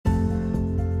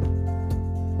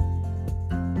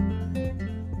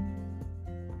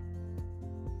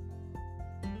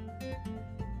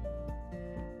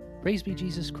Praise be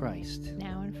Jesus Christ.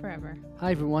 now and forever. Hi,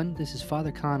 everyone. This is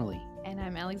Father Connolly, And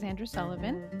I'm Alexandra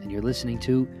Sullivan. and you're listening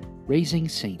to Raising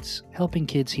Saints, helping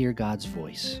kids hear God's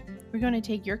voice. We're going to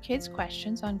take your kids'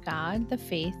 questions on God, the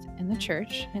faith, and the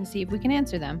church and see if we can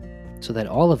answer them. So that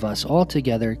all of us, all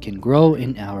together, can grow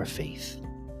in our faith.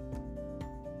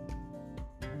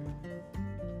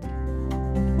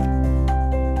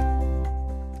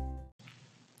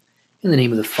 In the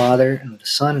name of the Father, and of the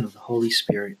Son, and of the Holy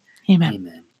Spirit. Amen.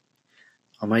 Amen.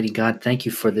 Almighty God, thank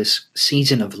you for this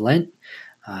season of Lent,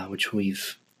 which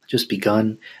we've just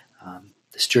begun,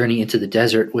 this journey into the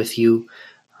desert with you.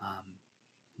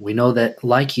 We know that,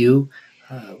 like you,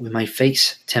 we might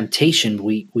face temptation.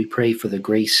 We pray for the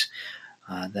grace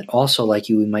that also, like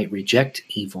you, we might reject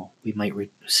evil. We might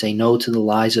say no to the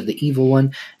lies of the evil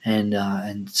one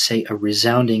and say a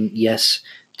resounding yes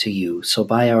to you. So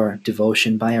by our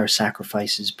devotion, by our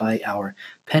sacrifices, by our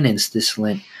penance this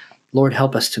Lent, Lord,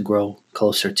 help us to grow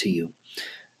closer to you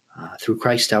through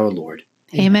Christ our Lord.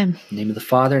 Amen. In the name of the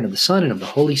Father, and of the Son, and of the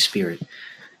Holy Spirit.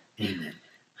 Amen.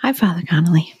 Hi, Father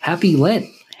Connolly. Happy Lent.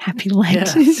 Happy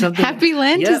Lent. Yeah, Happy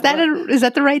Lent? Yeah, is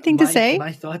that the right thing to say?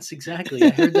 My thoughts exactly.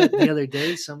 I heard that the other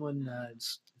day. Someone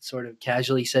sort of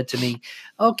casually said to me,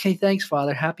 "Okay, thanks,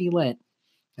 Father. Happy Lent,"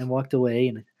 and walked away.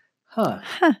 And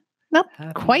Not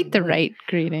Happy quite the Lent. right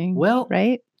greeting. Well,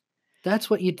 right? That's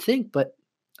what you'd think, but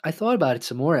I thought about it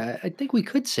some more. I think we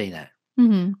could say that,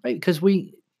 Mm-hmm. right? Because what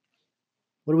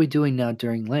are we doing now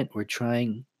during Lent? We're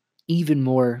trying even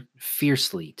more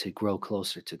fiercely to grow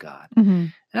closer to God. Mm-hmm.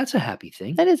 That's a happy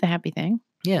thing. That is a happy thing.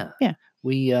 Yeah. Yeah.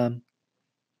 We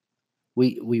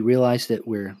realize that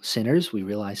we're sinners. We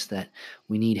realize that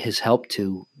we need His help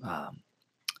to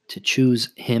choose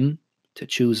Him, to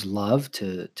choose love,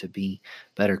 to be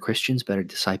better Christians, better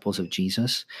disciples of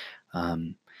Jesus.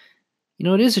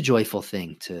 It is a joyful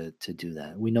thing to do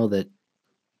that. We know that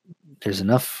there's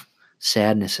enough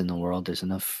sadness in the world. There's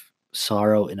enough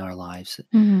sorrow in our lives.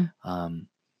 Mm-hmm.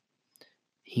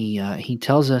 He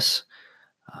tells us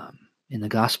in the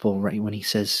gospel, right, when he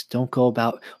says, "Don't go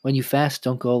about when you fast.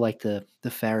 Don't go like the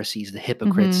Pharisees, the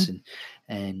hypocrites,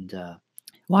 and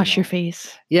Wash your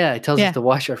face. Yeah, it tells Yeah. us to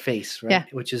wash our face, right? Yeah.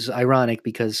 Which is ironic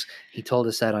because he told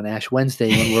us that on Ash Wednesday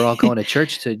when we're all going to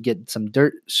church to get some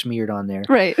dirt smeared on there.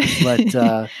 Right.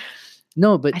 But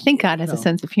no, but I think God has a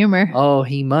sense of humor. Oh,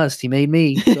 he must. He made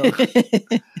me. So.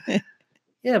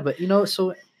 Yeah, but so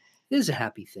it is a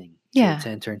happy thing to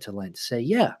enter into Lent. To say,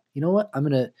 yeah, you know what? I'm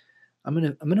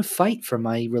gonna fight for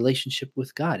my relationship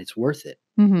with God. It's worth it.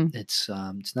 Mm-hmm. It's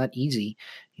not easy,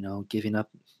 giving up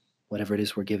whatever it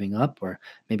is we're giving up, or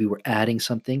maybe we're adding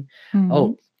something. Mm-hmm.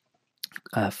 Oh,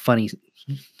 funny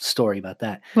story about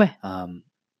that. What?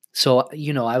 So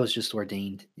I was just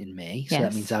ordained in May, so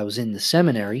that means I was in the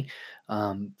seminary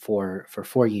for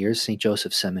 4 years, St.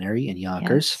 Joseph's Seminary in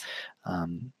Yonkers.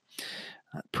 Yes.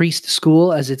 Priest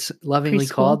school, as it's lovingly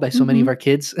called by so many of our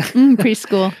kids.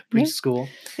 Preschool. Preschool.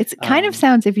 It kind of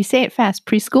sounds, if you say it fast,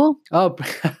 preschool. Oh,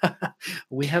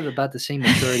 we have about the same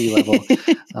maturity level.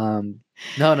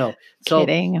 No. So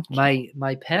Kidding.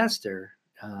 my pastor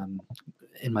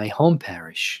in my home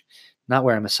parish, not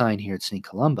where I'm assigned here at St.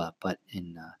 Columba, but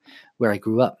in where I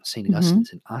grew up, St.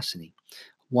 Augustine's in Ossany.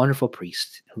 Wonderful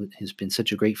priest who has been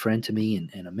such a great friend to me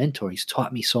and a mentor. He's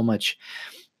taught me so much.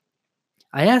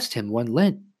 I asked him one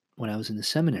Lent when I was in the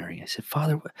seminary. I said,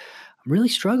 "Father, I'm really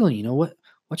struggling. What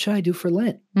should I do for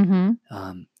Lent?"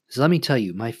 Mm-hmm. So let me tell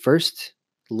you, my first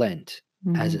Lent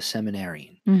as a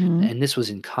seminarian, and this was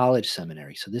in college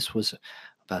seminary, so this was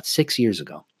about 6 years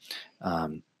ago.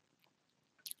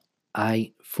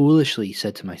 I foolishly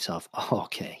said to myself, "Oh,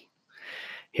 okay,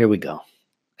 here we go.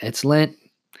 It's Lent.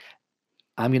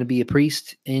 I'm going to be a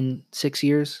priest in 6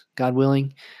 years, God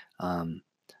willing.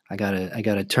 I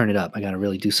gotta turn it up. I gotta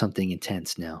really do something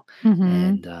intense now,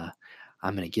 and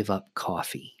I'm going to give up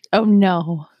coffee." Oh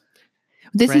no!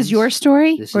 This Friends, is your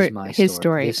story, this or is my his story.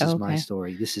 story? This is my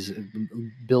story. This is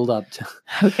build up to.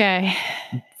 Okay.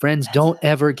 Friends, don't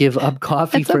ever give up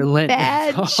coffee for Lent.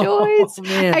 Bad choice. Oh,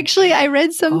 man. Actually, I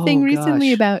read something recently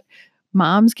gosh. about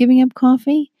moms giving up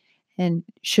coffee and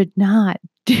should not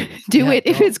do it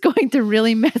if it's going to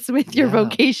really mess with your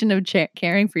vocation of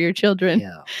caring for your children.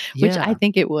 Yeah. Which I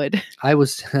think it would. I'm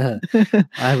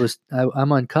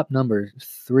on cup number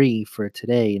 3 for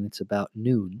today, and it's about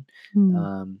noon.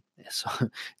 So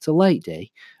it's a light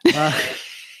day.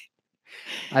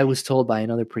 I was told by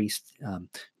another priest,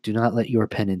 do not let your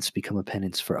penance become a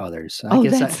penance for others. I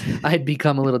guess I had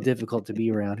become a little difficult to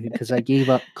be around because I gave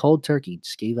up cold turkey,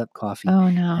 just gave up coffee. Oh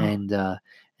no.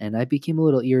 And I became a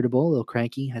little irritable, a little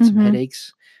cranky, had some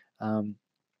headaches. And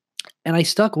I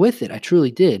stuck with it. I truly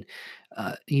did.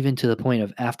 even to the point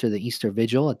of after the Easter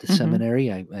Vigil at the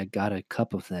seminary, I got a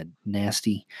cup of that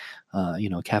nasty,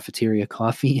 cafeteria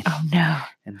coffee Oh, no.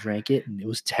 and drank it. And it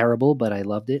was terrible, but I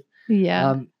loved it.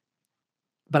 Yeah.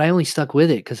 But I only stuck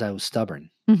with it because I was stubborn.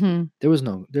 Mm-hmm. There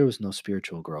was no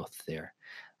spiritual growth there.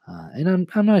 And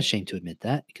I'm not ashamed to admit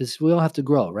that, because we all have to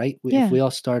grow, right? Yeah. If we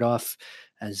all start off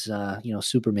as,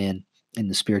 Superman in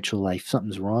the spiritual life,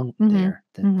 something's wrong Mm-hmm. there.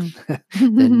 Then,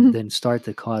 Mm-hmm. then start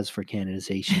the cause for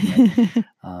canonization.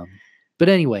 Right? But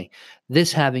anyway,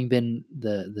 this having been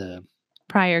the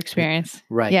prior experience,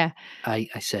 right? Yeah. I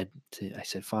said,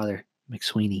 Father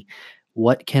McSweeney,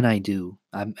 what can I do?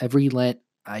 Every Lent,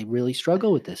 I really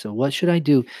struggle with this. So what should I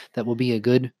do that will be a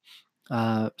good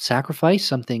sacrifice,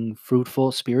 something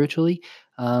fruitful spiritually,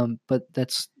 but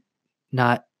that's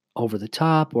not over the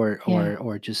top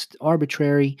or just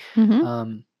arbitrary.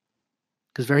 Mm-hmm.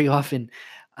 Because very often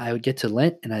I would get to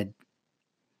Lent and I'd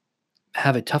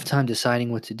have a tough time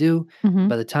deciding what to do. Mm-hmm.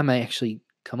 By the time I actually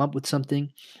come up with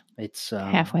something, it's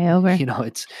halfway over.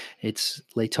 It's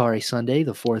Laetare Sunday,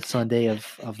 the fourth Sunday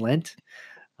of Lent.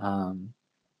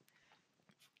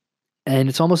 And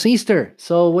it's almost Easter.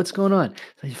 So what's going on?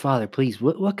 I said, Father, please,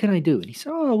 what can I do? And he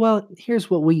said, oh, well, here's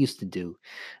what we used to do.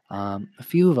 A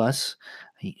few of us,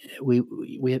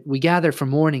 we gather for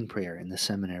morning prayer in the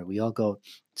seminary. We all go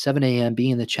 7 a.m., be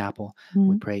in the chapel. Mm-hmm.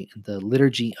 We pray the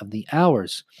liturgy of the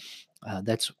hours.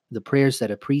 That's the prayers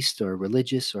that a priest or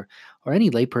religious or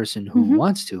any layperson who Mm-hmm.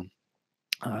 wants to.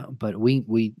 But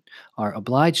we are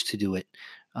obliged to do it,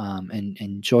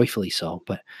 and joyfully so.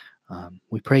 But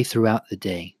we pray throughout the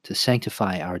day to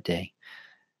sanctify our day.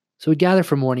 So we gather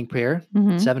for morning prayer,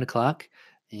 Mm-hmm. 7 o'clock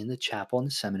in the chapel in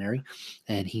the seminary.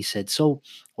 And he said, so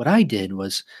what I did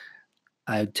was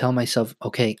I would tell myself,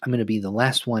 okay, I'm going to be the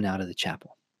last one out of the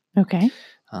chapel. Okay.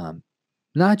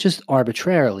 Not just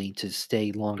arbitrarily to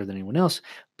stay longer than anyone else,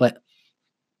 but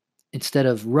instead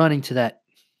of running to that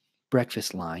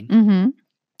breakfast line, Mm-hmm.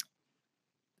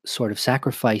 sort of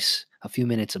sacrifice a few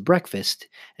minutes of breakfast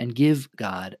and give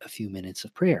God a few minutes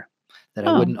of prayer that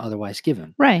I wouldn't otherwise give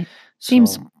him. Right.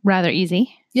 Seems rather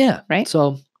easy. Yeah. Right.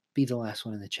 So be the last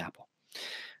one in the chapel.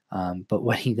 But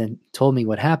what he then told me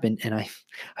what happened, and I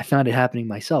found it happening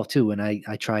myself too when I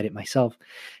tried it myself.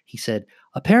 He said,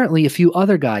 apparently a few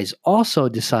other guys also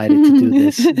decided to do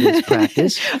this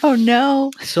practice. Oh,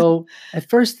 no. So at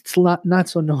first it's not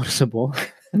so noticeable.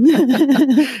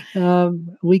 A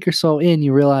week or so in,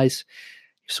 you realize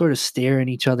you're sort of staring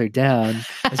each other down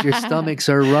as your stomachs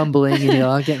are rumbling and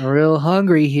I'm getting real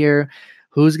hungry here.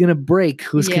 Who's going to break?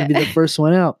 Who's going to be the first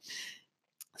one out?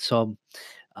 So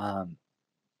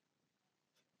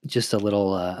just a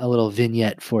little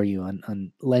vignette for you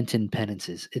on Lenten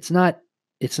penances. It's not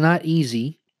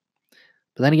easy,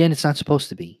 but then again, it's not supposed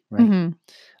to be, right?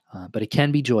 Mm-hmm. But it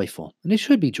can be joyful, and it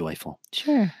should be joyful.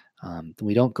 Sure.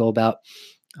 We don't go about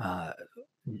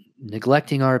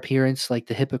neglecting our appearance like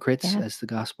the hypocrites, as the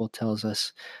gospel tells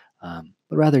us, but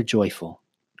rather joyful,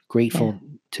 grateful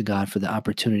to God for the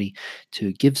opportunity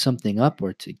to give something up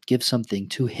or to give something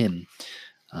to him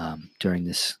during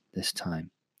this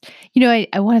time. I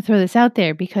want to throw this out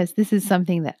there because this is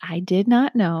something that I did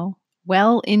not know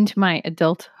well into my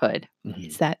adulthood. Mm-hmm.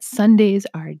 Is that Sundays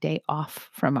are a day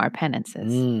off from our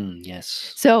penances.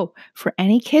 Yes. So for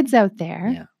any kids out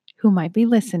there who might be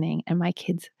listening, and my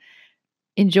kids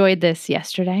enjoyed this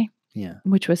yesterday,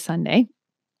 which was Sunday,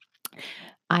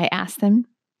 I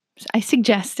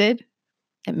suggested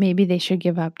that maybe they should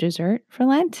give up dessert for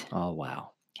Lent. Oh, wow.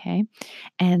 Okay.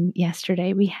 And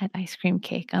yesterday we had ice cream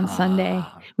cake on Sunday.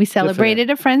 We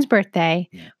celebrated a friend's birthday,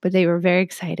 but they were very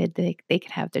excited that they could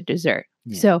have their dessert.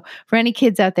 Yeah. So for any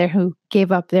kids out there who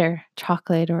gave up their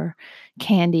chocolate or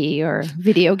candy or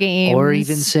video games. Or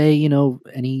even say,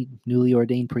 any newly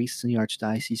ordained priests in the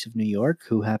Archdiocese of New York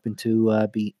who happen to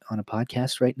be on a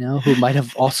podcast right now who might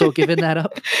have also given that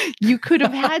up. You could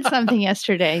have had something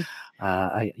yesterday.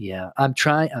 I'm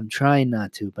trying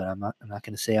not to, but I'm not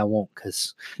going to say I won't,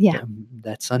 because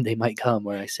that Sunday might come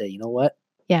where I say, you know what?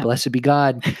 Yeah. Blessed be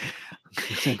God.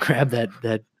 Grab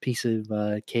that piece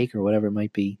of cake or whatever it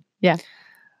might be. Yeah.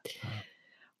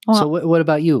 So what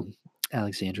about you,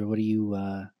 Alexandra? What do you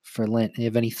for Lent? Do you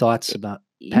have any thoughts about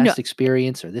past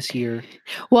experience or this year?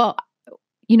 Well,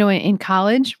 in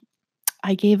college,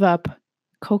 I gave up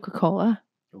Coca-Cola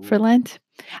for Lent.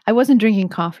 I wasn't drinking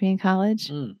coffee in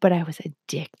college, but I was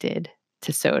addicted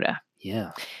to soda.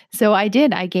 Yeah. So I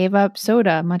did. I gave up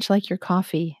soda, much like your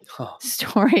coffee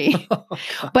story.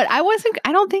 But I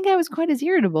don't think I was quite as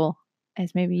irritable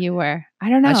as maybe you were. I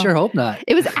don't know. I sure hope not.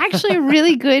 It was actually a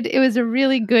really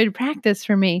good practice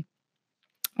for me.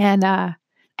 And I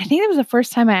think it was the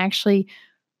first time I actually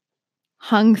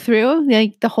hung through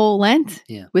like the whole Lent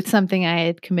Yeah. with something I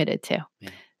had committed to. Yeah.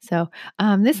 So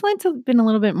this Lent's been a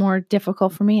little bit more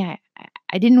difficult for me. I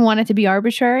didn't want it to be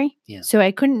arbitrary. Yeah. So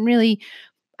I couldn't really,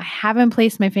 I haven't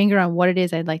placed my finger on what it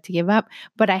is I'd like to give up,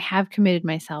 but I have committed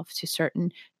myself to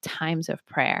certain times of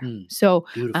prayer. So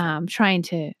Beautiful. trying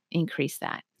to increase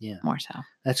that more so.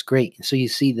 That's great. So you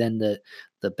see then the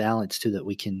balance too that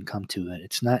we can come to it.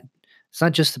 It's not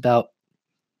just about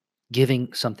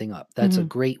giving something up. That's a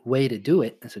great way to do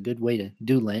it. That's a good way to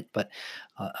do Lent, but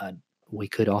we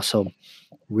could also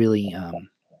really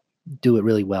do it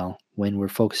really well when we're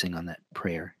focusing on that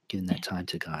prayer, giving that time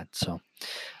to God. So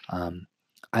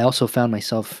I also found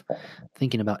myself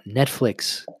thinking about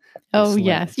Netflix. Oh,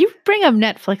 yes. You bring up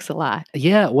Netflix a lot.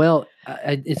 Yeah, well,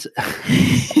 it's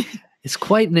it's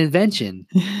quite an invention.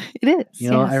 It is.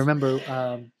 You know, I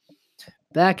remember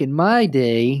back in my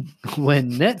day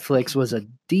when Netflix was a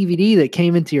DVD that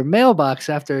came into your mailbox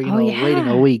after, waiting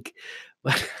a week.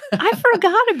 I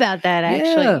forgot about that,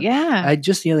 actually. Yeah.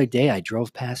 Just the other day, I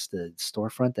drove past the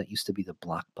storefront that used to be the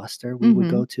Blockbuster we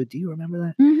would go to. Do you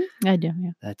remember that? I do,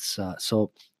 yeah. That's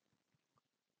so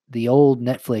the old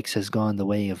Netflix has gone the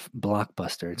way of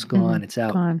Blockbuster. It's gone. It's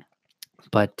out. Gone.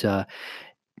 But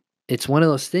it's one of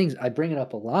those things. I bring it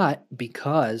up a lot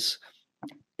because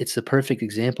it's the perfect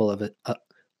example of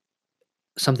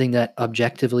something that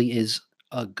objectively is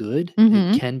a good.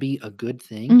 It can be a good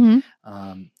thing.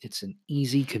 It's an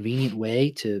easy, convenient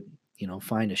way to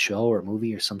find a show or a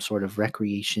movie or some sort of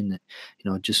recreation that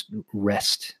just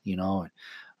rest.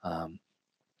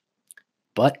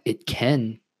 But it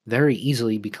can very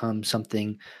easily become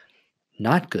something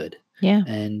not good. Yeah.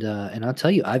 And I'll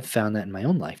tell you, I've found that in my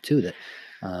own life too, that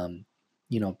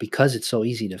because it's so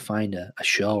easy to find a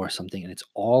show or something and it's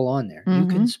all on there, you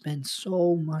can spend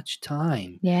so much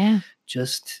time. Yeah.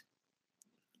 Just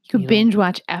you could binge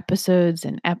watch episodes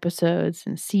and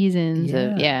seasons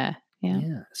of Yeah.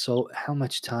 So how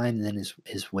much time then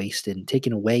is wasted and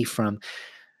taken away from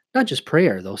not just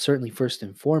prayer, though certainly first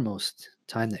and foremost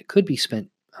time that could be spent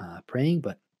praying,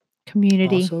 but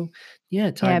community. Also,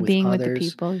 time with being others. with the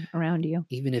people around you.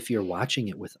 Even if you're watching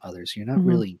it with others, you're not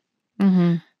really,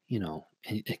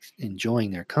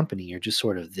 enjoying their company. You're just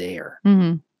sort of there,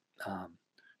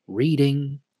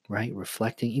 reading, right,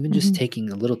 reflecting, even just taking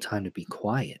a little time to be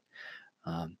quiet.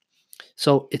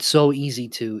 So it's so easy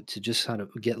to just kind of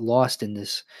get lost in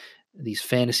these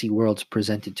fantasy worlds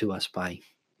presented to us by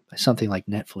something like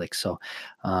Netflix. So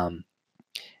I'll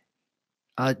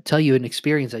tell you an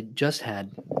experience I just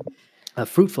had. A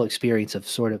fruitful experience of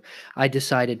I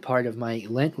decided part of my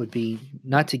Lent would be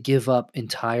not to give up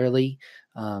entirely,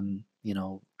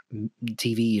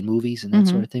 TV and movies and that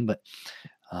sort of thing, but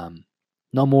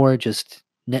no more just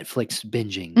Netflix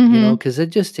binging, because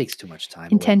it just takes too much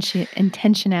time.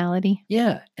 Intentionality.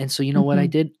 Yeah. And so, what I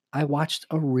did? I watched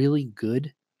a really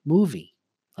good movie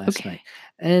last night.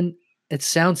 And it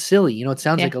sounds silly, it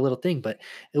sounds like a little thing, but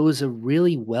it was a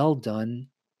really well done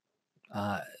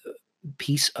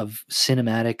piece of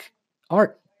cinematic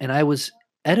art, and I was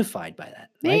edified by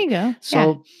that. There you go.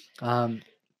 So,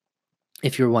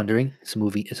 if you're wondering, it's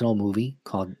an old movie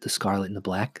called The Scarlet and the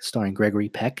Black, starring Gregory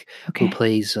Peck, who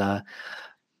plays the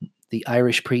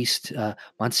Irish priest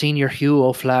Monsignor Hugh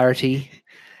O'Flaherty,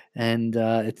 and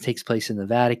it takes place in the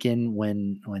Vatican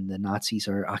when the Nazis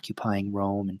are occupying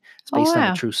Rome, and it's based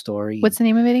on a true story. What's the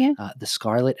name of it again? The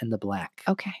Scarlet and the Black.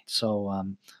 Okay.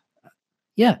 So,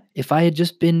 if I had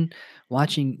just been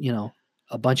watching,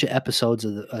 a bunch of episodes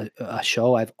of a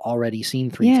show I've already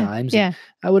seen 3 times, I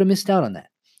would have missed out on that.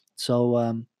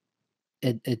 So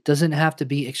it doesn't have to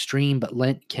be extreme, but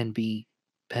Lent can be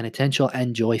penitential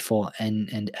and joyful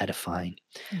and edifying.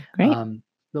 Great.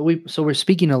 But we're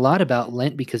speaking a lot about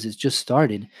Lent because it's just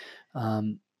started.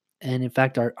 And in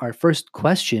fact, our first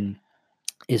question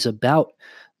is about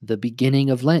the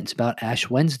beginning of Lent. It's about Ash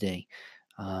Wednesday.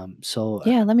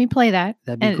 Let me play that.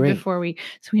 That'd be great. Before we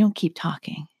don't keep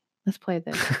talking. Let's play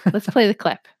the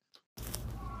clip.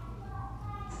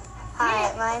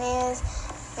 Hi, my name is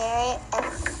Mary, and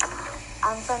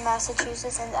I'm from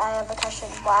Massachusetts, and I have a question.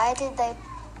 Why do they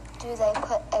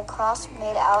put a cross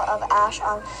made out of ash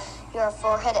on your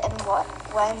forehead, and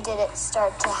when did it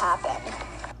start to happen?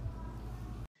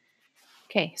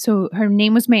 Okay, so her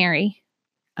name was Mary.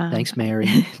 Thanks, Mary.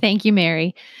 Thank you,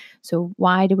 Mary. So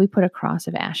why do we put a cross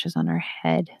of ashes on our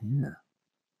head? Yeah.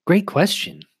 Great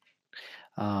question.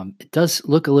 It does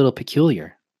look a little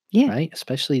peculiar, right?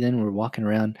 Especially then we're walking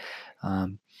around.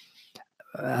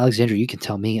 Alexandra, you can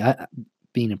tell me,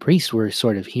 being a priest, we're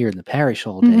sort of here in the parish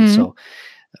all day. So,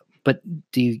 but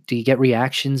do you get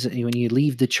reactions when you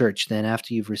leave the church then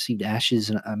after you've received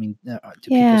ashes? And I mean, do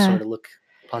people sort of look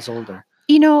puzzled or?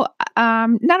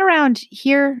 Not around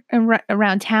here,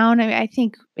 around town. I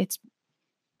think it's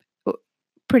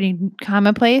pretty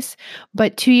commonplace.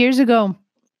 But 2 years ago,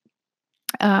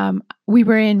 we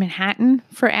were in Manhattan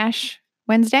for Ash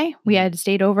Wednesday. We had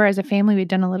stayed over as a family. We'd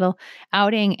done a little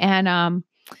outing, and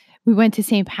we went to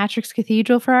St. Patrick's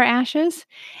Cathedral for our ashes.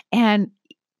 And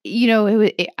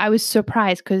I was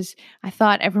surprised because I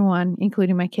thought everyone,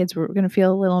 including my kids, were going to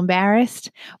feel a little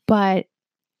embarrassed, but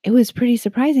it was pretty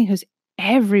surprising because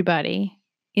everybody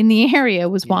in the area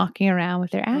was walking around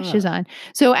with their ashes on.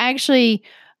 So actually,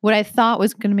 what I thought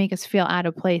was going to make us feel out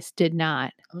of place did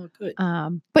not. Oh, good.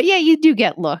 But yeah, you do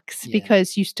get looks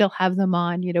because you still have them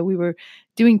on. We were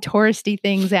doing touristy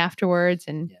things afterwards,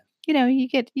 and you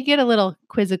get a little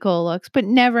quizzical looks, but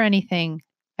never anything.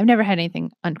 I've never had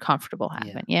anything uncomfortable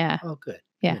happen. Yeah. Oh, good.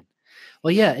 Yeah. Good.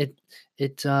 Well, yeah.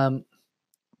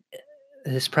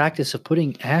 This practice of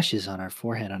putting ashes on our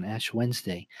forehead on Ash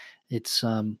Wednesday, it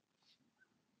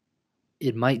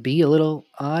might be a little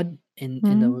odd in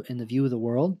the view of the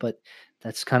world, but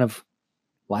that's kind of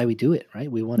why we do it,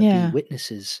 right? We want to be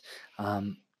witnesses.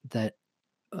 That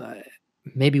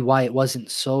maybe why it wasn't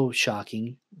so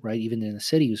shocking, right? Even in the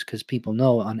city, was because people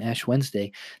know on Ash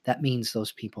Wednesday that means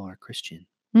those people are Christian.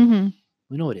 Mm-hmm.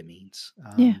 We know what it means.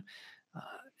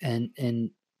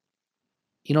 And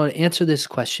to answer this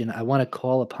question, I want to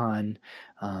call upon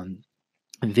a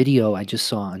video I just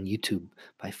saw on YouTube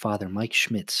by Father Mike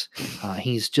Schmitz.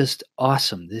 He's just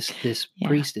awesome. This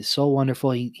priest is so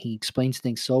wonderful. He explains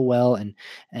things so well,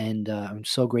 and I'm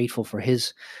so grateful for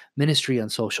his ministry on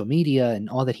social media and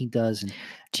all that he does.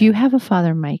 Do you have a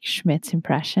Father Mike Schmitz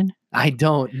impression? I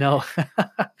don't know.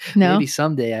 No? Maybe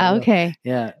someday. I will. Okay.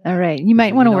 Yeah. All right. You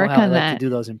might want to work on that. To do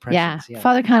those impressions. Yeah.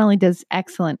 Father Connolly does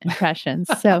excellent impressions.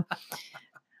 So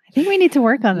I think we need to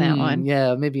work on that one.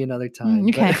 Yeah, maybe another time.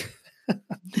 Okay.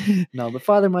 No, but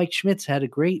Father Mike Schmitz had a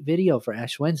great video for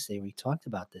Ash Wednesday where he talked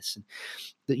about this, and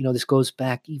this goes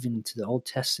back even to the Old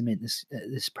Testament.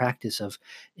 This practice of,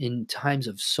 in times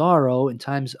of sorrow, in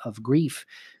times of grief,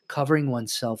 covering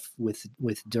oneself with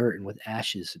dirt and with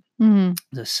ashes,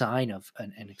 the sign of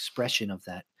an expression of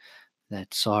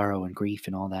that sorrow and grief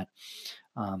and all that,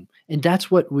 and that's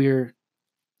what we're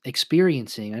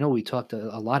experiencing. I know we talked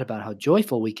a lot about how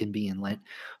joyful we can be in Lent,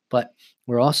 but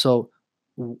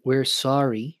we're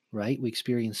sorry, right? We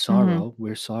experience sorrow.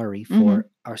 We're sorry for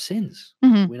our sins.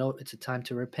 We know it's a time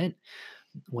to repent.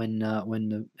 When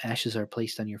the ashes are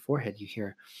placed on your forehead, you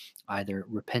hear either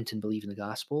repent and believe in the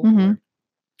gospel, or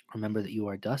remember that you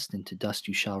are dust, and to dust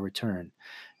you shall return.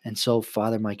 And so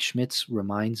Father Mike Schmitz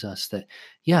reminds us that,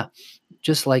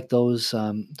 just like those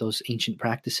ancient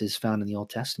practices found in the Old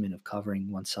Testament of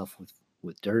covering oneself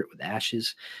with dirt, with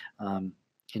ashes,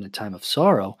 in a time of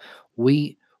sorrow,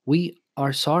 we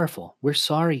are sorrowful. We're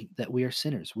sorry that we are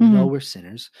sinners. We know we're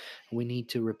sinners. And we need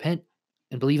to repent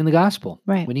and believe in the gospel.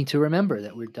 Right. We need to remember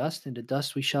that we're dust, and to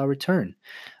dust we shall return.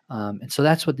 And so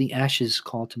that's what the ashes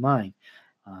call to mind.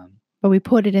 But we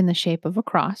put it in the shape of a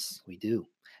cross. We do.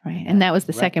 Right. And that was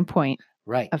the second point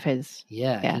of his.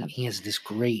 Yeah. He has this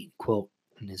great quote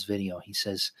in his video. He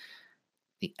says,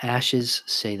 "The ashes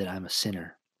say that I'm a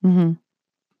sinner,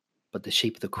 but the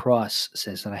shape of the cross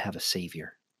says that I have a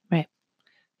savior." Right.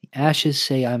 The ashes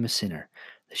say I'm a sinner.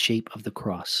 The shape of the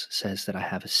cross says that I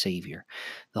have a savior.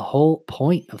 The whole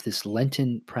point of this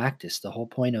Lenten practice, the whole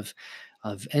point of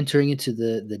entering into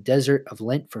the desert of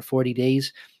Lent for 40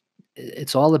 days,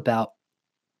 it's all about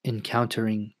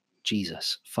encountering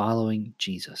Jesus, following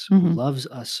Jesus, who loves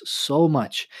us so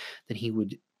much that he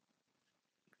would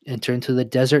enter into the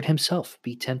desert himself,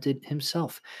 be tempted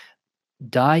himself,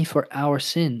 die for our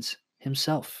sins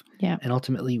himself, and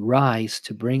ultimately rise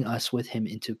to bring us with him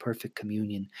into perfect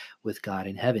communion with God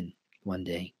in heaven one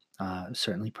day.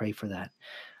 Certainly pray for that.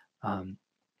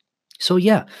 So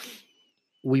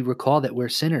we recall that we're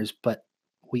sinners, but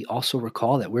we also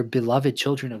recall that we're beloved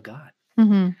children of God.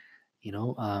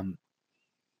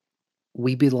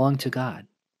 We belong to God.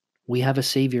 We have a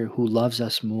Savior who loves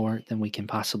us more than we can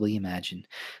possibly imagine.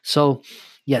 So,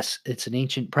 yes, it's an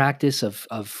ancient practice of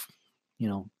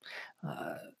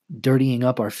dirtying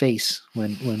up our face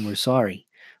when we're sorry,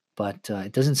 but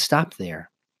it doesn't stop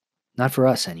there. Not for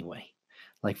us, anyway.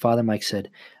 Like Father Mike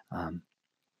said,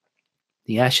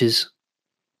 the ashes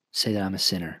say that I'm a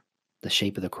sinner. The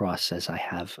shape of the cross says I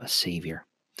have a Savior.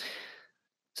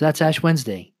 So that's Ash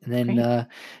Wednesday, and then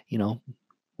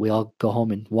we all go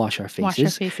home and wash our faces. Wash our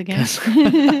face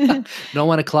again. Don't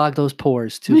want to clog those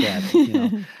pores too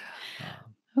badly.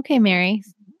 Okay, Mary.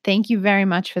 Thank you very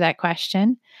much for that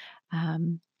question.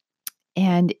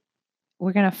 And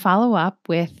we're going to follow up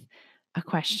with a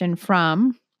question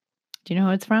from, do you know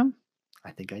who it's from?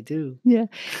 I think I do. Yeah.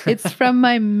 It's from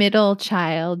my middle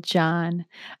child, John.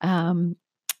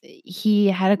 He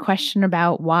had a question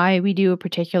about why we do a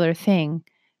particular thing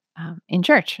in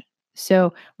church.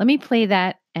 So let me play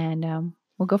that and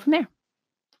we'll go from there.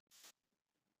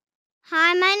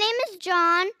 Hi, my name is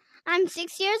John. I'm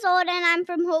 6 years old and I'm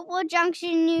from Hopewell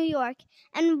Junction, New York.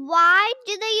 And why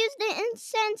do they use the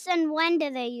incense and when do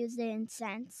they use the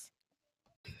incense?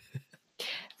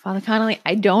 Father Connolly,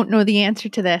 I don't know the answer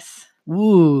to this.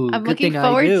 Ooh, I'm good looking thing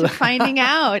forward I do. to finding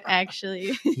out,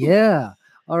 actually. Yeah.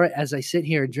 All right. As I sit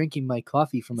here drinking my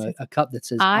coffee from a cup that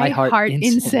says I heart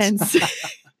incense.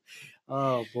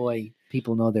 Oh, boy.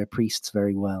 People know their priests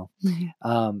very well.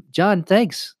 Yeah. John,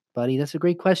 thanks, buddy. That's a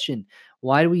great question.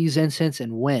 Why do we use incense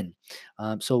and when?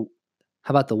 So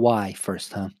how about the why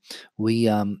first, huh? We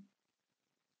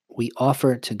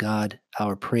offer to God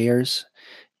our prayers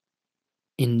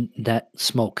in that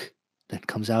smoke that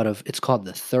comes out of, it's called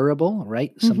the thurible,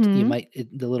 right? You might,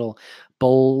 the little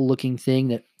bowl looking thing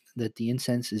that the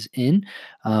incense is in.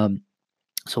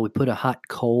 So we put a hot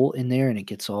coal in there and it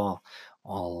gets all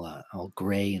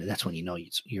gray, and that's when you know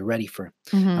you're ready for.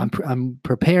 I'm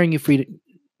preparing you for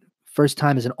first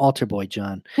time as an altar boy,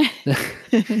 John.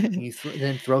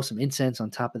 Then throw some incense on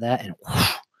top of that and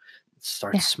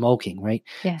start smoking, right?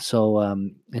 Yeah. So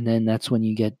and then that's when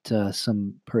you get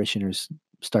some parishioners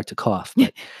start to cough.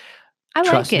 But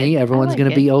trust me, everyone's going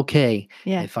to be okay.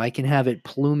 Yeah. If I can have it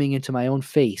pluming into my own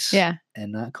face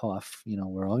and not cough,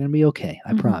 we're all going to be okay.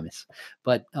 I promise.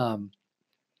 But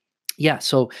yeah,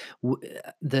 so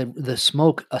the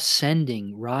smoke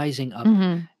ascending, rising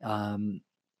up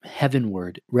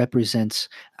heavenward represents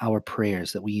our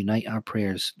prayers, that we unite our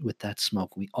prayers with that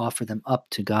smoke. We offer them up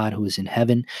to God who is in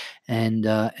heaven,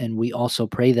 and we also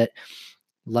pray that,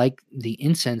 like the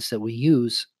incense that we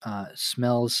use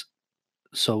smells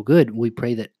so good, we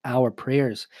pray that our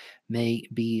prayers may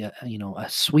be a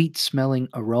sweet smelling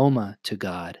aroma to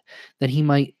God, that he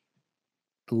might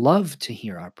love to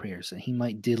hear our prayers, that he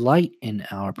might delight in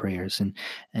our prayers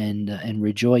and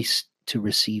rejoice to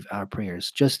receive our prayers,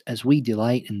 just as we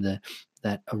delight in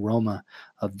that aroma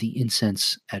of the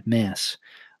incense at Mass.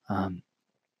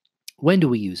 When do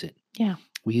we use it? Yeah.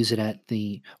 We use it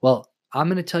I'm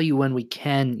going to tell you when we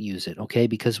can use it, okay?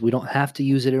 Because we don't have to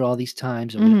use it at all these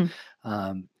times.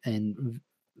 And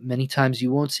many times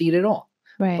you won't see it at all.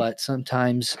 Right. But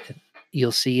sometimes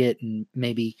you'll see it, and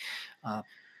maybe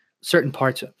certain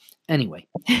parts of it. Anyway,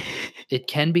 it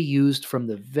can be used from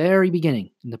the very beginning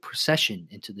in the procession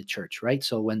into the church, right?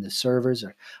 So when the servers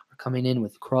are coming in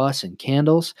with cross and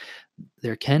candles,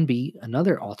 there can be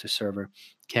another altar server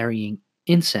carrying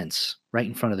incense right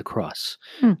in front of the cross,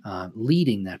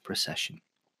 leading that procession.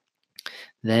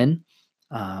 Then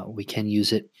we can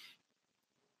use it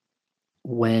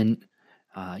when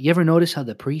you ever notice how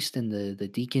the priest and the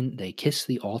deacon, they kiss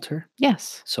the altar?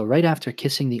 Yes. So right after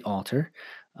kissing the altar,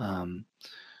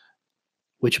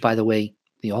 which, by the way,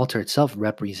 the altar itself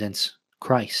represents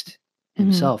Christ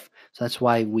himself. So that's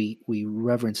why we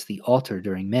reverence the altar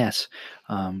during Mass.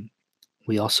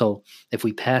 We also, if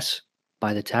we pass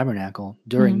by the tabernacle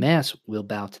during Mass, we'll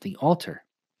bow to the altar.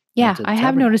 Yeah, I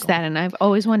have noticed that, and I've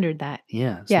always wondered that.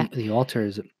 Yeah. So the altar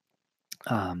is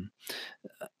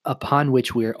upon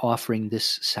which we're offering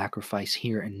this sacrifice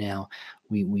here and now.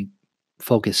 We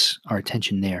focus our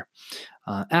attention there.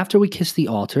 After we kiss the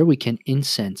altar, we can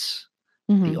incense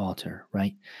the altar,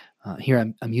 right? Here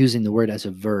I'm using the word as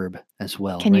a verb as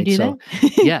well. Can you do that?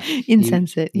 Yeah.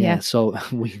 Incense it. Yeah. So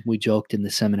we joked in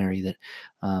the seminary that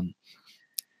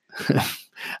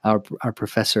our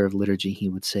professor of liturgy, he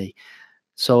would say,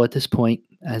 so at this point,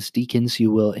 as deacons,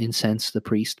 you will incense the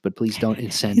priest, but please don't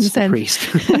incense the priest.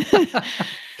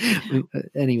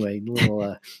 Anyway,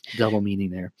 little double meaning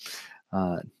there.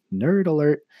 Nerd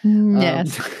alert.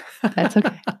 Yes, that's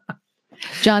okay.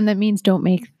 John, that means don't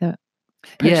make the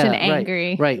person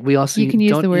angry. Right. We also you can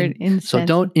use the word incense. So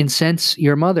don't incense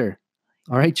your mother.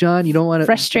 All right, John, you don't want to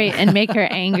frustrate and make her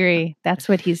angry. That's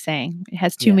what he's saying. It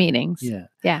has two meanings.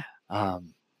 Yeah.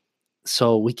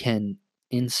 So we can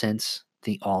incense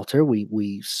the altar.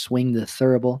 We swing the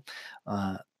thurible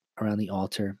around the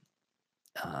altar,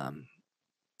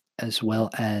 as well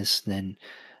as then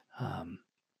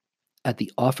at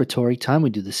the offertory time, we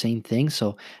do the same thing.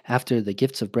 So after the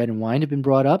gifts of bread and wine have been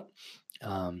brought up,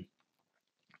 and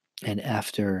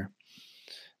after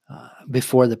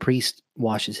before the priest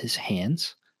washes his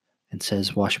hands and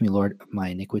says, "Wash me, Lord, of my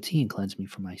iniquity and cleanse me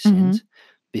from my sins,"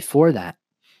 before that,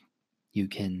 you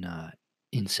can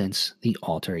incense the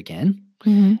altar again.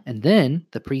 And then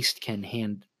the priest can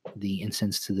hand the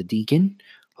incense to the deacon,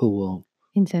 who will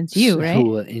incense you, right? Who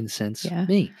will incense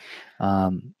me.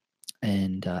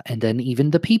 and then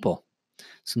even the people.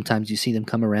 Sometimes you see them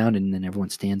come around and then everyone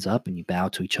stands up and you bow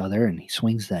to each other and he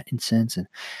swings that incense, and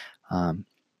um,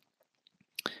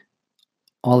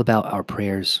 all about our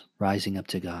prayers rising up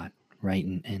to God, right?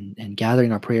 And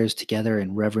gathering our prayers together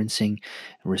and reverencing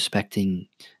and respecting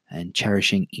and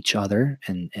cherishing each other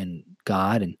and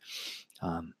God. And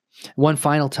one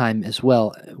final time as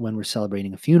well, when we're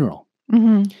celebrating a funeral,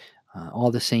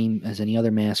 all the same as any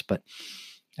other Mass, but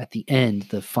at the end,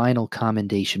 the final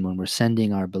commendation, when we're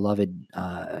sending our beloved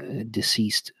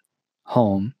deceased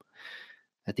home,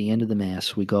 at the end of the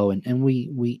Mass, we go and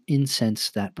we incense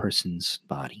that person's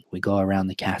body. We go around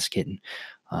the casket, and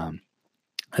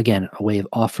again, a way of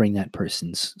offering that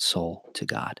person's soul to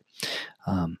God.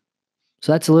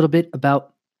 So that's a little bit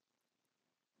about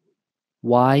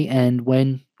why and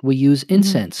when we use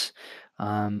incense.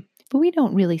 But we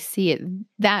don't really see it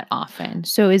that often.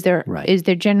 So is there Right. is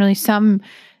there generally some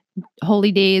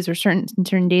holy days or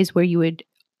certain days where you would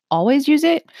always use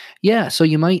it? Yeah. So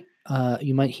you might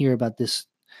hear about this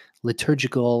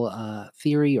liturgical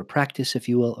theory or practice, if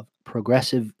you will, of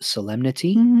progressive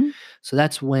solemnity. So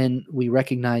that's when we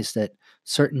recognize that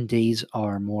certain days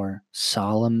are more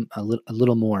solemn, a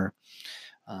little more,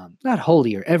 not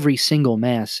holier. Every single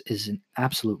Mass is an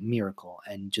absolute miracle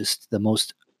and just the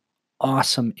most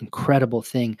awesome, incredible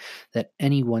thing that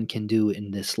anyone can do in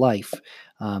this life.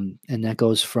 And that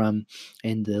goes from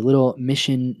in the little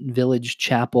mission village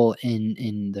chapel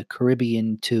in the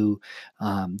Caribbean to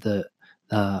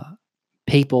the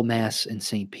papal Mass in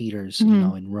St. Peter's,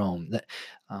 in Rome.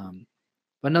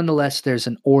 But nonetheless, there's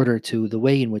an order to the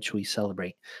way in which we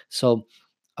celebrate. So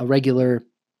a regular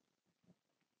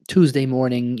Tuesday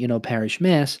morning, parish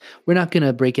Mass, we're not going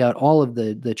to break out all of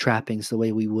the trappings the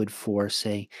way we would for,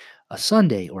 say, a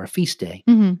Sunday or a feast day.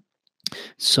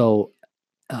 So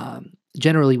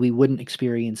generally, we wouldn't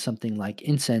experience something like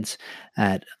incense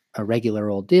at a regular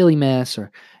old daily Mass,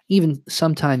 or even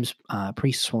sometimes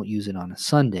priests won't use it on a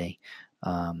Sunday.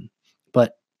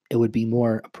 But it would be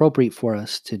more appropriate for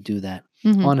us to do that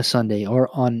on a Sunday or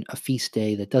on a feast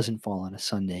day that doesn't fall on a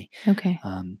Sunday. Okay.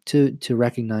 To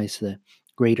recognize the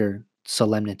greater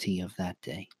solemnity of that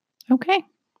day. Okay.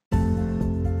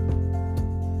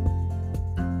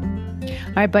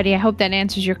 All right, buddy. I hope that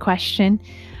answers your question.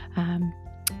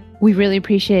 We really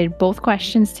appreciated both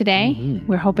questions today.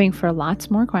 We're hoping for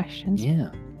lots more questions. Yeah.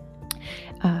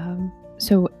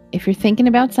 So if you're thinking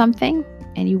about something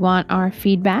and you want our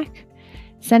feedback,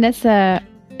 send us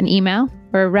an email,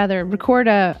 or rather record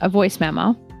a voice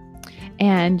memo,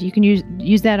 and you can use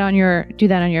that do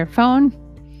that on your phone.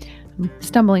 I'm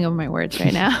stumbling over my words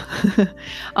right now.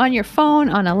 On your phone,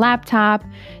 on a laptop,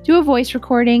 do a voice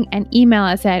recording and email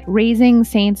us at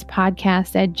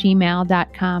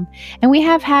raisingsaintspodcast@gmail.com. And we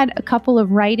have had a couple of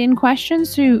write-in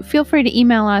questions, so feel free to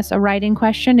email us a write-in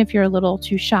question if you're a little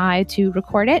too shy to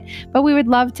record it. But we would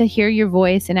love to hear your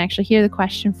voice and actually hear the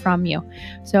question from you.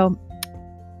 So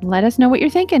let us know what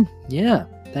you're thinking. Yeah.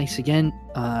 Thanks again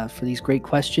for these great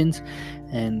questions.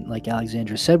 And like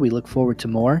Alexandra said, we look forward to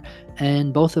more.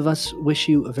 And both of us wish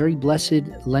you a very blessed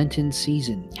Lenten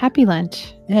season. Happy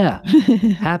Lent. Yeah.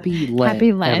 Happy Lent,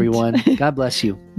 Happy Lent, everyone. God bless you.